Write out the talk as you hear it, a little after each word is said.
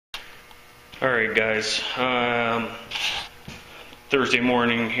Alright guys, Thursday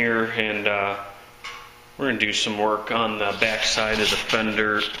morning here, and we're going to do some work on the back side of the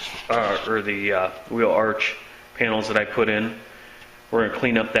fender, or the wheel arch panels that I put in. We're going to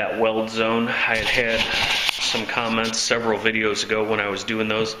clean up that weld zone. I had some comments several videos ago when I was doing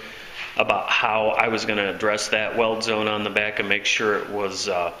those about how I was going to address that weld zone on the back and make sure it was,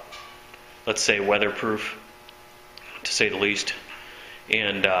 let's say, weatherproof, to say the least.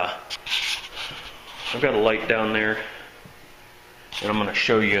 And I've got a light down there, and I'm going to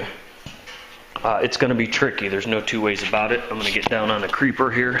show you. It's going to be tricky. There's no two ways about it. I'm going to get down on the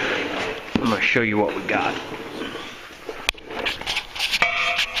creeper here. I'm going to show you what we got.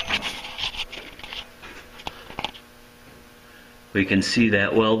 We can see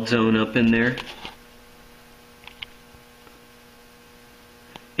that weld zone up in there.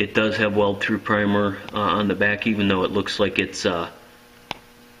 It does have weld-through primer on the back, even though it looks like it's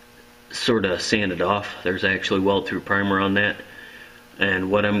sort of sanded off. There's actually weld-through primer on that. And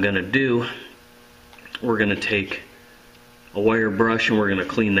what I'm going to do, we're going to take a wire brush and we're going to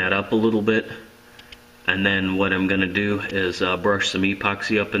clean that up a little bit. And then what I'm going to do is brush some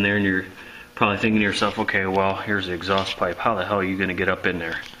epoxy up in there, and you're probably thinking to yourself, okay, well, here's the exhaust pipe. How the hell are you going to get up in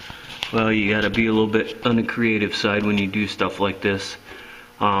there? Well, you got to be a little bit on the creative side when you do stuff like this.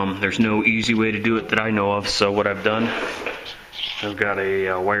 There's no easy way to do it that I know of, so what I've done, I've got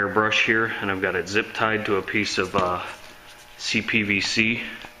a wire brush here, and I've got it zip tied to a piece of CPVC,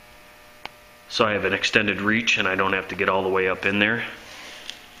 so I have an extended reach and I don't have to get all the way up in there.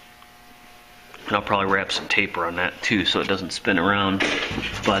 And I'll probably wrap some tape around that too so it doesn't spin around,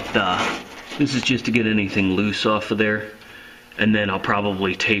 but this is just to get anything loose off of there. And then I'll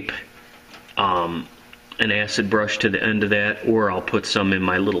probably tape an acid brush to the end of that, or I'll put some in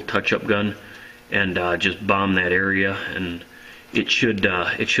my little touch-up gun and just bomb that area, and it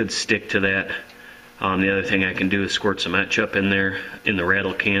should stick to that. The other thing I can do is squirt some etch-up in there in the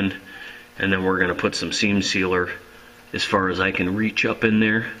rattle can, and then we're going to put some seam sealer as far as I can reach up in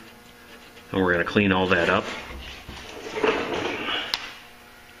there, and we're going to clean all that up.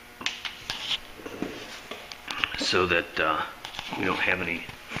 So that we don't have any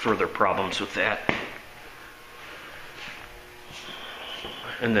further problems with that.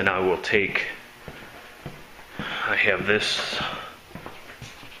 And then I will take, I have this,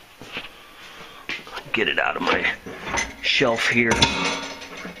 get it out of my shelf here.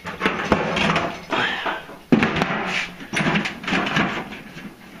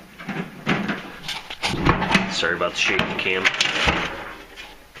 Sorry about the shaky cam.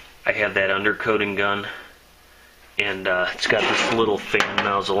 I have that undercoating gun, and it's got this little fan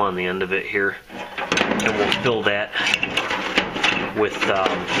nozzle on the end of it here, and we'll fill that with,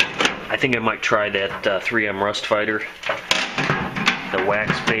 I think I might try that 3M Rust Fighter, the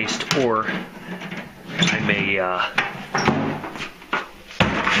wax based, or I may, I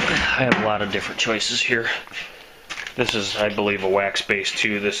have a lot of different choices here. This is, I believe, a wax based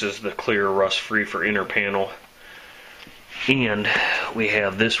too. This is the clear rust free for inner panel. And we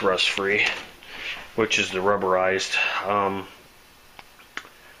have this rust free, which is the rubberized. I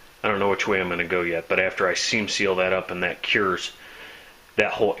don't know which way I'm going to go yet, but after I seam seal that up and that cures,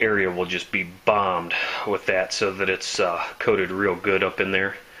 that whole area will just be bombed with that, so that it's coated real good up in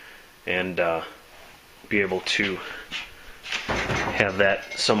there, and be able to have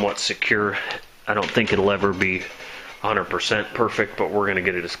that somewhat secure. I don't think it'll ever be 100% perfect, but we're going to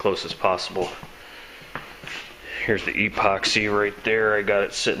get it as close as possible. Here's the epoxy right there. I got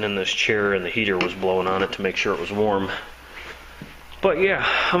it sitting in this chair, and the heater was blowing on it to make sure it was warm. But yeah,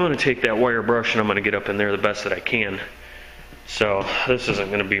 I'm going to take that wire brush and I'm going to get up in there the best that I can. So this isn't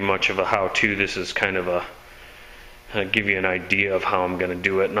going to be much of a how-to. This is kind of a give you an idea of how I'm going to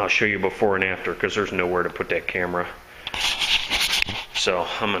do it, and I'll show you before and after, because there's nowhere to put that camera. So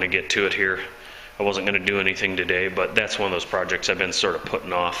I'm going to get to it here. I wasn't going to do anything today, but that's one of those projects I've been sort of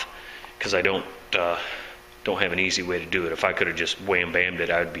putting off because I don't have an easy way to do it. If I could have just wham-bammed it,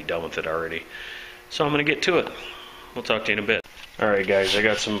 I'd be done with it already. So I'm going to get to it. We'll talk to you in a bit. Alright guys, I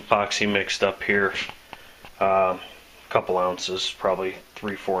got some epoxy mixed up here. Couple ounces, probably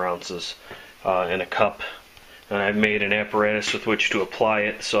 3-4 ounces in a cup, and I've made an apparatus with which to apply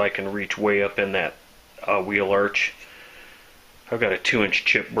it so I can reach way up in that wheel arch. I've got a 2-inch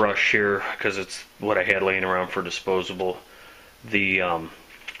chip brush here because it's what I had laying around for disposable. The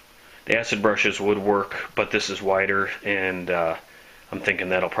acid brushes would work, but this is wider, and I'm thinking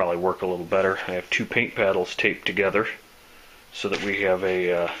that'll probably work a little better. I have 2 paint paddles taped together so that we have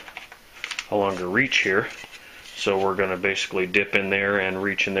a longer reach here. So we're going to basically dip in there and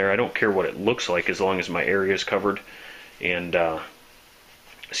reach in there. I don't care what it looks like as long as my area is covered. And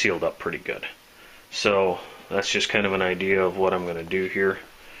sealed up pretty good. So that's just kind of an idea of what I'm going to do here.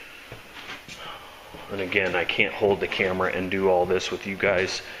 And again, I can't hold the camera and do all this with you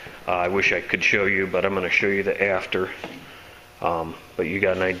guys. I wish I could show you, but I'm going to show you the after. But you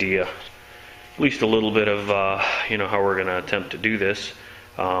got an idea, at least a little bit of you know, how we're going to attempt to do this.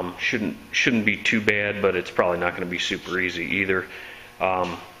 Shouldn't be too bad, but it's probably not going to be super easy either.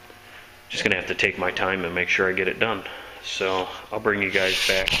 Just going to have to take my time and make sure I get it done. So I'll bring you guys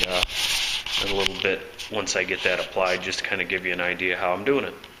back in a little bit once I get that applied, just to kind of give you an idea how I'm doing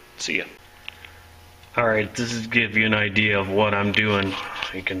it. See ya. Alright, this is to give you an idea of what I'm doing.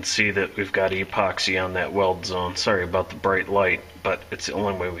 You can see that we've got epoxy on that weld zone. Sorry about the bright light, but it's the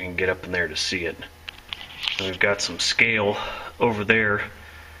only way we can get up in there to see it. And we've got some scale over there,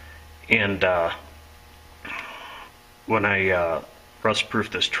 and when I rust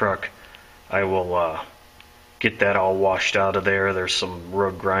proof this truck, I will get that all washed out of there. There's some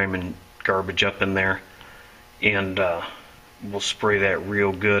road grime and garbage up in there, and we'll spray that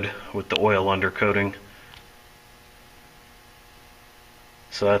real good with the oil undercoating.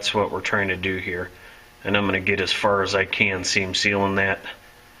 So that's what we're trying to do here, and I'm going to get as far as I can seam sealing that.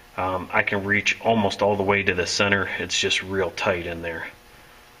 I can reach almost all the way to the center. It's just real tight in there.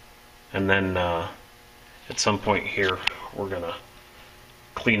 And then at some point here, we're going to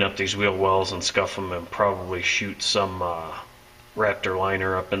clean up these wheel wells and scuff them, and probably shoot some Raptor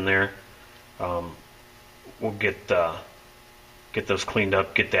liner up in there. We'll get those cleaned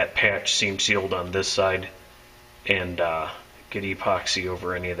up, get that patch seam sealed on this side, and get epoxy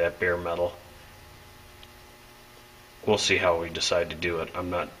over any of that bare metal. We'll see how we decide to do it. I'm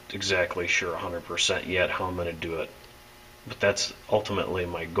not exactly sure 100% yet how I'm going to do it, but that's ultimately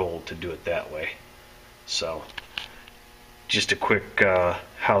my goal, to do it that way. So just a quick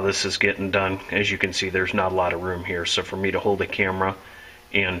how this is getting done. As you can see, there's not a lot of room here, so for me to hold the camera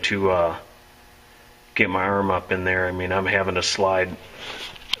and to get my arm up in there, I mean, I'm having to slide.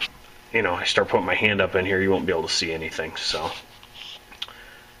 You know, I start putting my hand up in here, you won't be able to see anything. So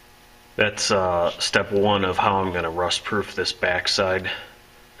that's step one of how I'm going to rust proof this backside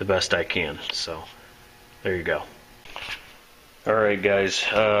the best I can. So there you go. Alright guys,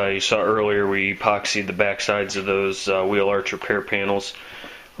 you saw earlier we epoxied the back sides of those wheel arch repair panels.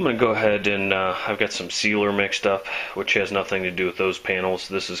 I'm going to go ahead and I've got some sealer mixed up, which has nothing to do with those panels.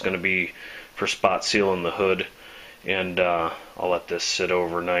 This is going to be for spot sealing the hood, and I'll let this sit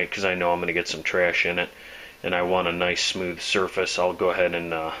overnight because I know I'm going to get some trash in it, and I want a nice smooth surface. I'll go ahead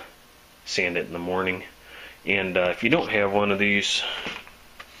and sand it in the morning. And if you don't have one of these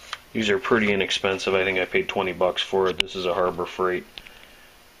are pretty inexpensive. I think I paid 20 bucks for it. This is a Harbor Freight.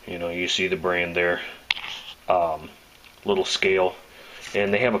 You know, you see the brand there. Little scale,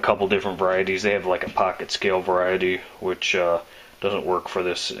 and they have a couple different varieties. They have like a pocket scale variety, which doesn't work for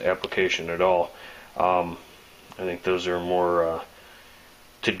this application at all. I think those are more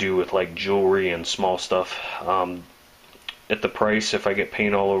to do with like jewelry and small stuff. At the price, if I get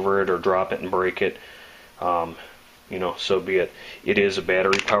paint all over it or drop it and break it, you know, so be it. It is a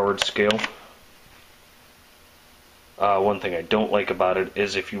battery powered scale. One thing I don't like about it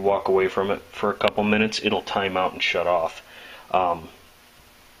is if you walk away from it for a couple minutes, it'll time out and shut off.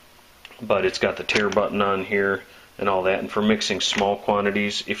 But it's got the tare button on here and all that, and for mixing small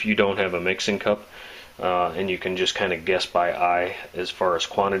quantities, if you don't have a mixing cup, and you can just kind of guess by eye as far as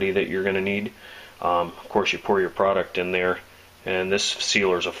quantity that you're going to need, of course you pour your product in there, and this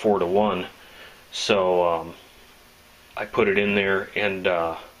sealer is a 4-to-1, so I put it in there, and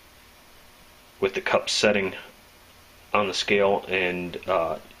with the cup setting on the scale, and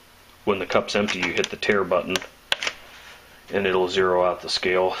when the cup's empty, you hit the tare button and it'll zero out the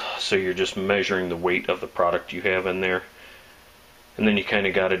scale. So you're just measuring the weight of the product you have in there, and then you kind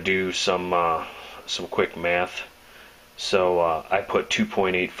of got to do some quick math. So I put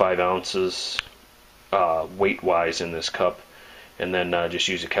 2.85 ounces weight wise in this cup, and then just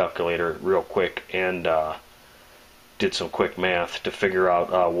use a calculator real quick and did some quick math to figure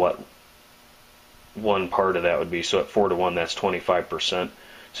out what one part of that would be. So at 4-to-1, that's 25%.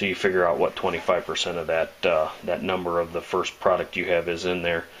 So you figure out what 25% of that number of the first product you have is in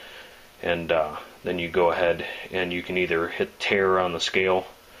there, and then you go ahead and you can either hit tare on the scale.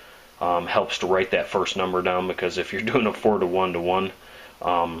 Helps to write that first number down, because if you're doing a 4-to-1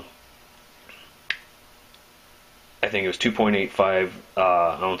 I think it was 2.85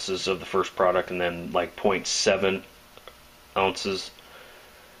 ounces of the first product, and then like 0.7 ounces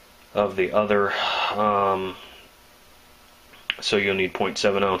of the other. So you'll need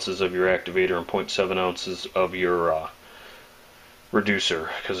 0.7 ounces of your activator and 0.7 ounces of your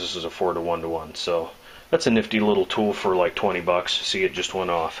reducer, because this is a 4-to-1. So That's a nifty little tool for like 20 bucks. See, it just went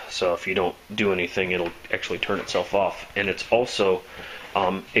off. So if you don't do anything, it'll actually turn itself off. And it's also,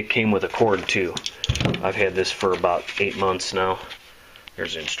 it came with a cord too. I've had this for about 8 months now.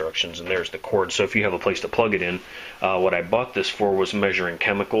 There's the instructions and there's the cord. So if you have a place to plug it in, what I bought this for was measuring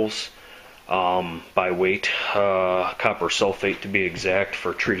chemicals by weight, copper sulfate to be exact,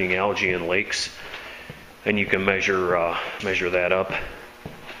 for treating algae in lakes. And you can measure that up.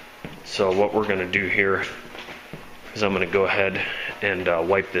 So what we're going to do here is I'm going to go ahead and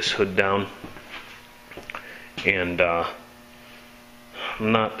wipe this hood down, and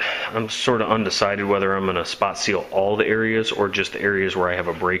I'm sort of undecided whether I'm going to spot seal all the areas or just the areas where I have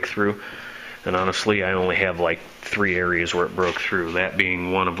a breakthrough. And honestly, I only have like 3 areas where it broke through, that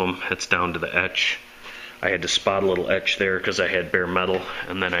being one of them. It's down to the etch. I had to spot a little etch there because I had bare metal,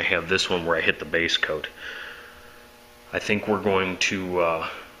 and then I have this one where I hit the base coat. I think we're going to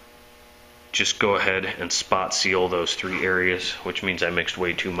just go ahead and spot seal those 3 areas, which means I mixed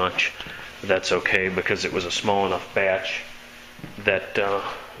way too much. But that's okay because it was a small enough batch that I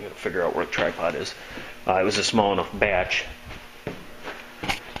gotta figure out where the tripod is. It was a small enough batch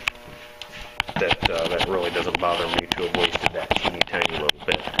that that really doesn't bother me to have wasted that teeny tiny little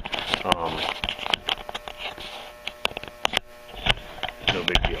bit. No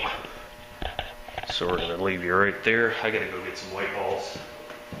big deal. So we're gonna leave you right there. I gotta go get some white balls.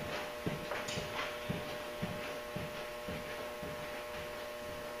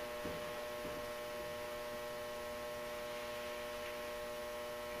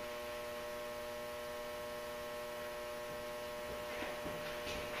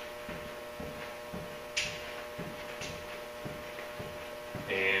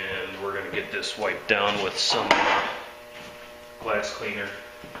 And we're going to get this wiped down with some glass cleaner.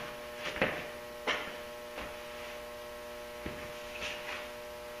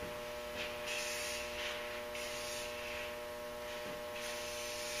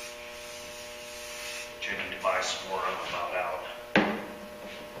 Which I need to buy some more. I'm about out.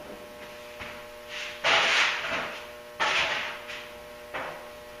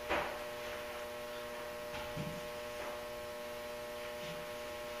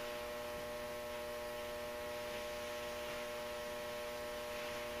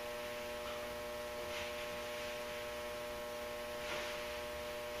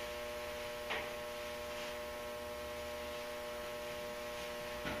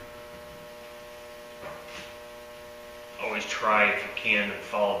 Always try, if you can, and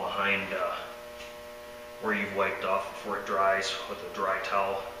follow behind where you've wiped off before it dries with a dry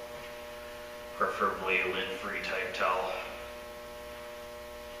towel, preferably a lint-free type towel.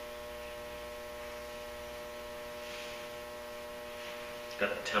 It's got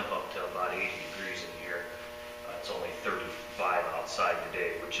the temp up to about 80 degrees in here. It's only 35 outside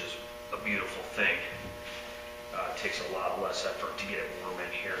today, which is a beautiful thing. It takes a lot less effort to get it warm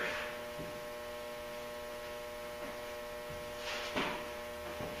in here.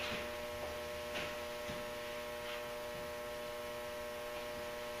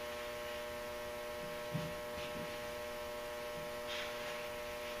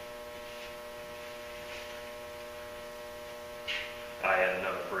 I had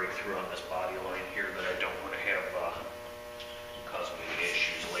another breakthrough on this body line here that I don't want to have cause me any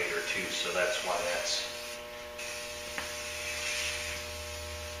issues later too, so that's why that's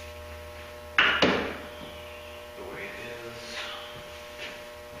the way it is.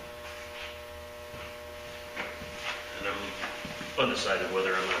 And I'm undecided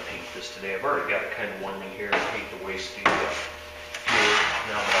whether I'm going to paint this today. I've already got it kind of warm in here. I paint the waist here now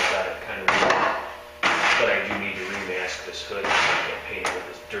that I've got it kind of warm. But I do need to remask this hood. I can't paint it with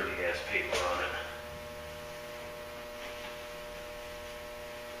this dirty ass paper on it.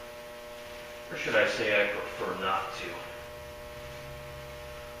 Or should I say I prefer not to?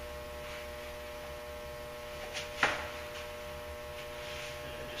 I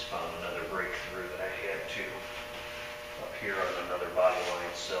just found another breakthrough that I had too up here on another body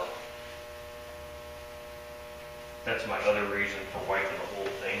line, so that's my other reason for wiping the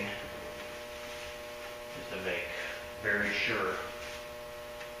whole thing, is to make very sure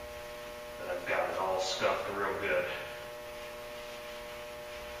that I've got it all scuffed real good.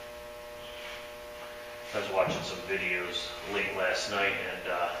 I was watching some videos late last night,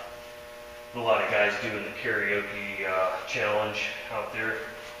 and a lot of guys doing the karaoke challenge out there.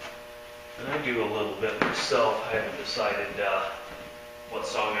 And I do a little bit myself. I haven't decided what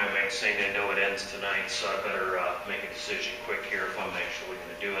song I might sing. I know it ends tonight, so I better make a decision quick here if I'm actually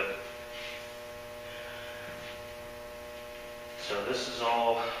going to do it. So this is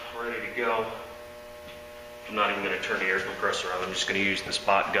all ready to go. I'm not even going to turn the air compressor on. I'm just going to use the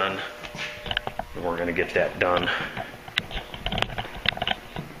spot gun. And we're going to get that done.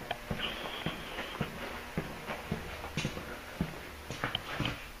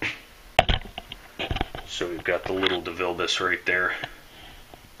 So we've got the little DeVilbiss right there.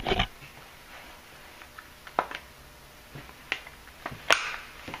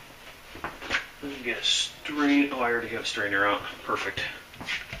 Get a strain. Oh, I already have a strainer out. Perfect.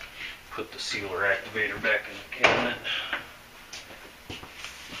 Put the sealer activator back in the cabinet.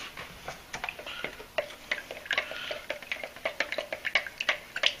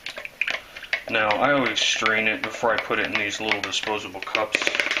 Now, I always strain it before I put it in these little disposable cups.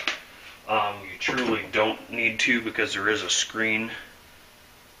 You truly don't need to because there is a screen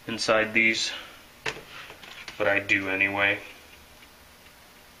inside these, but I do anyway.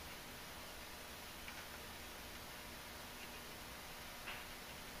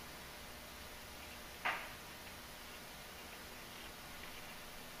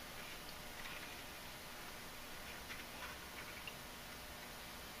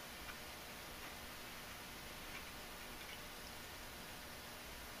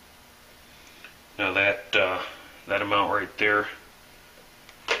 Now that amount right there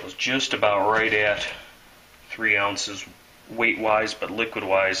was just about right at 3 ounces weight-wise, but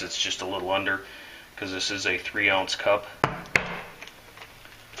liquid-wise it's just a little under because this is a 3-ounce cup.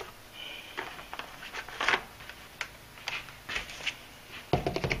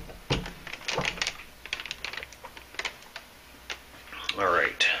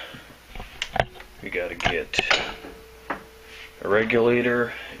 Alright, we got to get a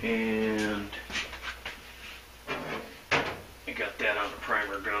regulator, and I got that on the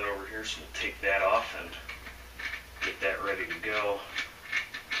primer gun over here, so we'll take that off and get that ready to go.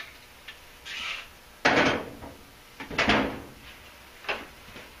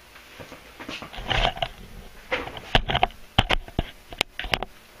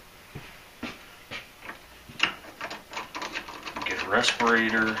 Get a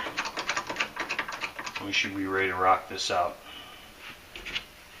respirator. We should be ready to rock this out.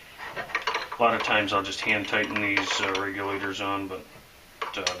 A lot of times I'll just hand tighten these regulators on, but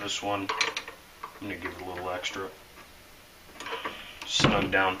this one, I'm going to give it a little extra.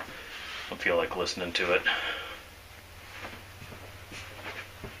 Snug down. I don't feel like listening to it.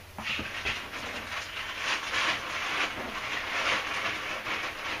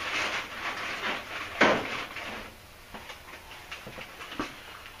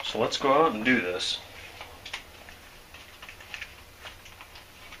 So let's go out and do this.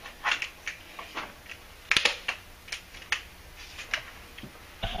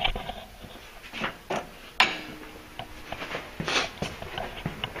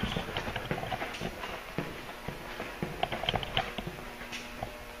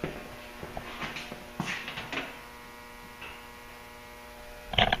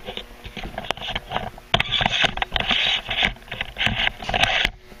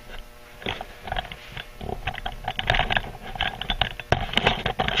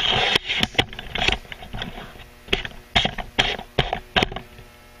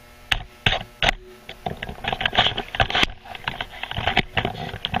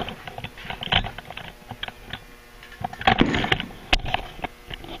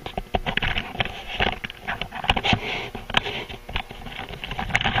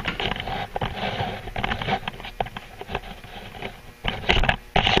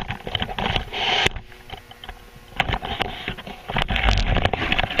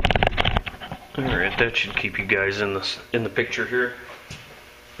 Alright, that should keep you guys in the picture here.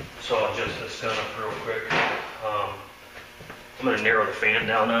 So I'll adjust this gun up real quick. I'm going to narrow the fan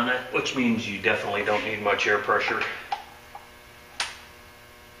down on it, which means you definitely don't need much air pressure.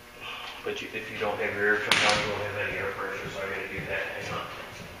 But if you don't have your air coming out, you won't have any air pressure, so I got to do that. Hang on.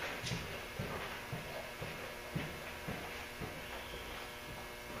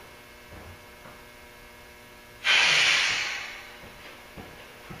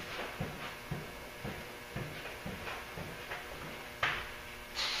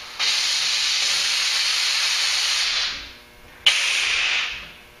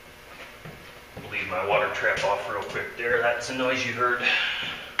 My water trap off real quick there. That's the noise you heard.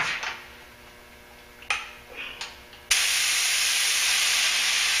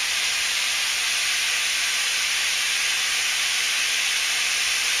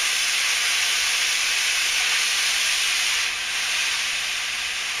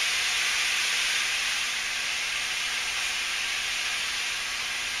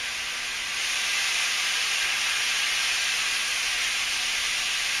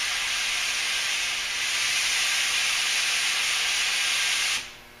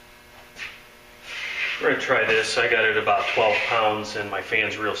 We're going to try this. I got it about 12 pounds and my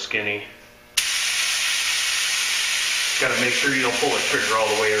fan's real skinny. Got to make sure you don't pull the trigger all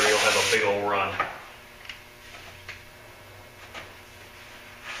the way or you'll have a big old run.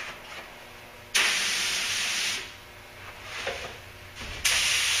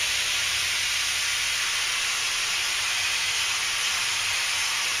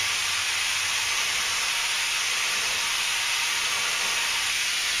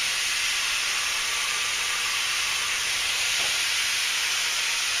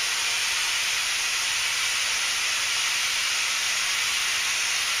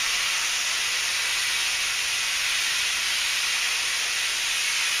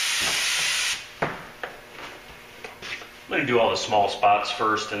 I'm going to do all the small spots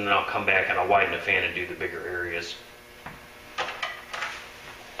first, and then I'll come back and I'll widen the fan and do the bigger areas.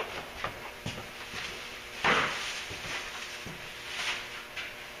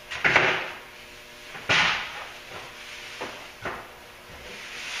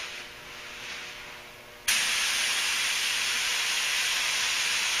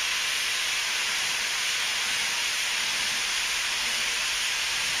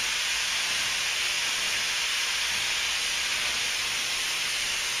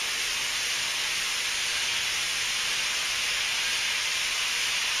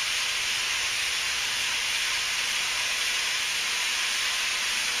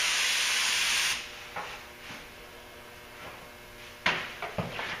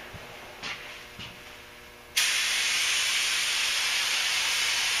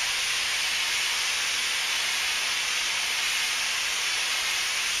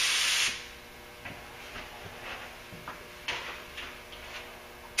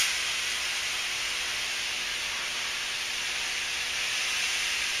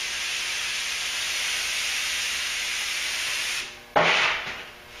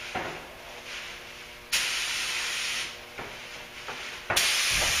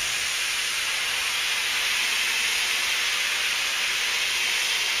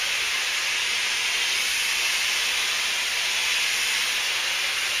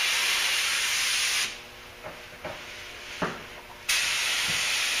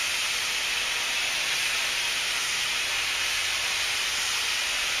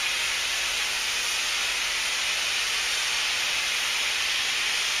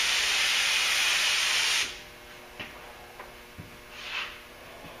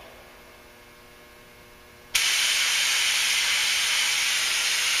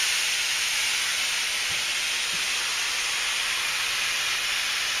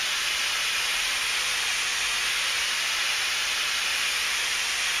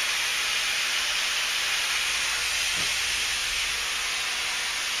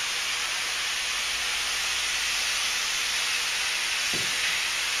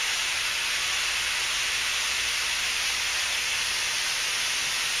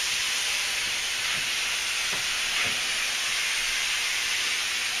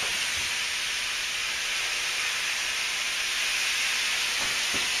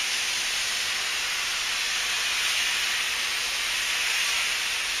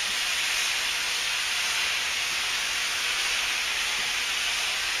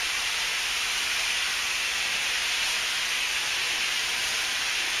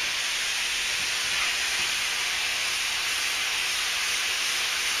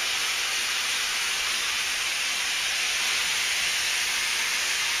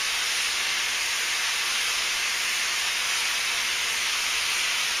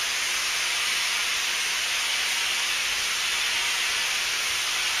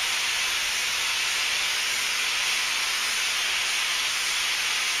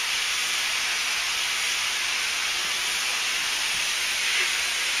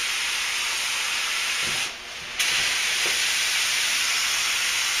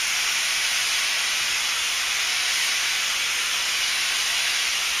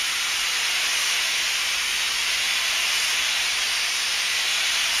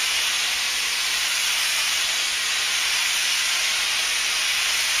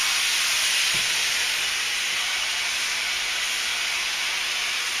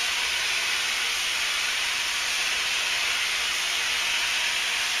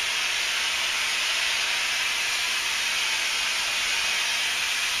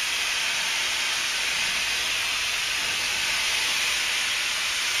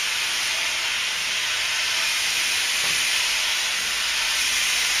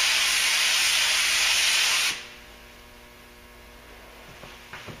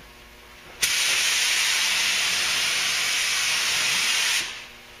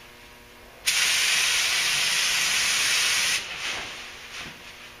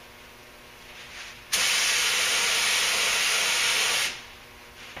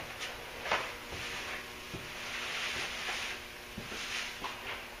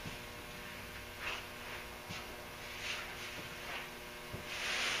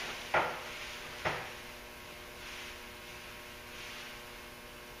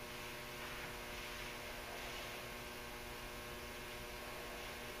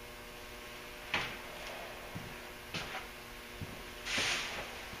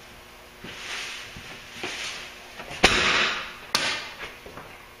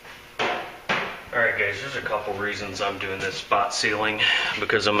 There's a couple reasons I'm doing this spot sealing,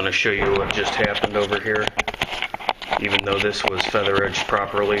 because I'm going to show you what just happened over here. Even though this was feather edged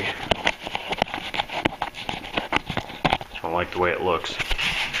properly, I don't like the way it looks.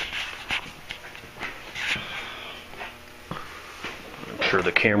 I'm sure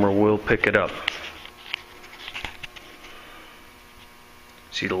the camera will pick it up.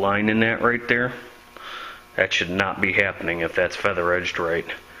 See the line in that right there? That should not be happening if that's feather edged right.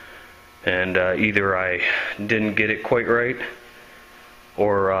 And either I didn't get it quite right,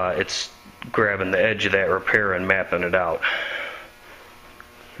 or it's grabbing the edge of that repair and mapping it out.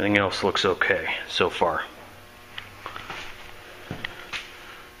 Everything else looks okay so far.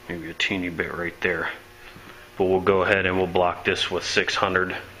 Maybe a teeny bit right there. But we'll go ahead and we'll block this with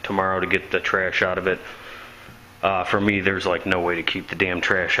 600 tomorrow to get the trash out of it. For me, there's like no way to keep the damn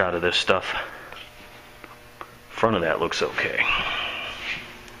trash out of this stuff. Front of that looks okay.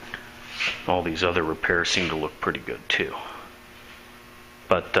 All these other repairs seem to look pretty good too.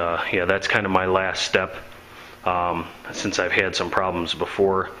 But yeah, that's kind of my last step, since I've had some problems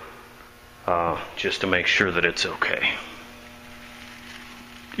before, just to make sure that it's okay.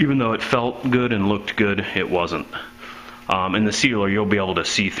 Even though it felt good and looked good, it wasn't. In the sealer, you'll be able to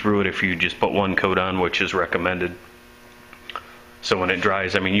see through it if you just put one coat on, which is recommended. So when it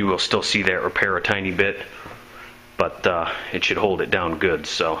dries, I mean, you will still see that repair a tiny bit, but it should hold it down good.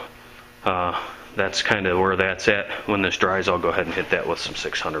 So that's kind of where that's at. When this dries, I'll go ahead and hit that with some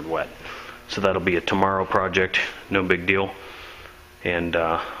 600 wet. So that'll be a tomorrow project, no big deal. And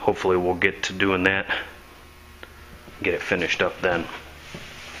hopefully we'll get to doing that, get it finished up then.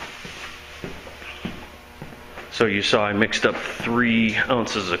 So you saw I mixed up 3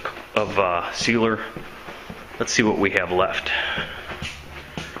 ounces of sealer. Let's see what we have left.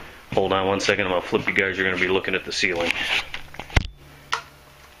 Hold on one second, I'm going to flip you guys, you're going to be looking at the ceiling.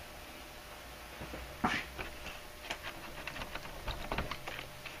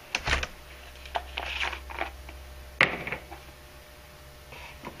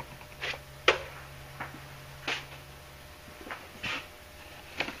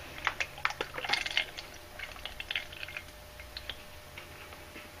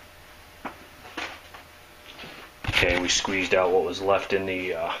 Okay, we squeezed out what was left in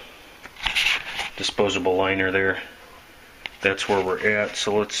the disposable liner there. That's where we're at.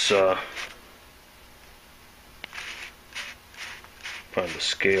 So let's find the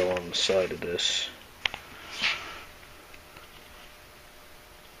scale on the side of this.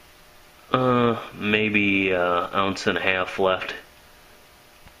 Maybe 1.5 ounces left.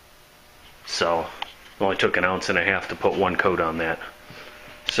 So it only took 1.5 ounces to put one coat on that.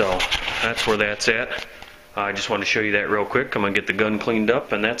 So that's where that's at. I just wanted to show you that real quick. I'm going to get the gun cleaned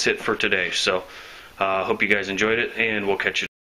up, and that's it for today. So hope you guys enjoyed it, and we'll catch you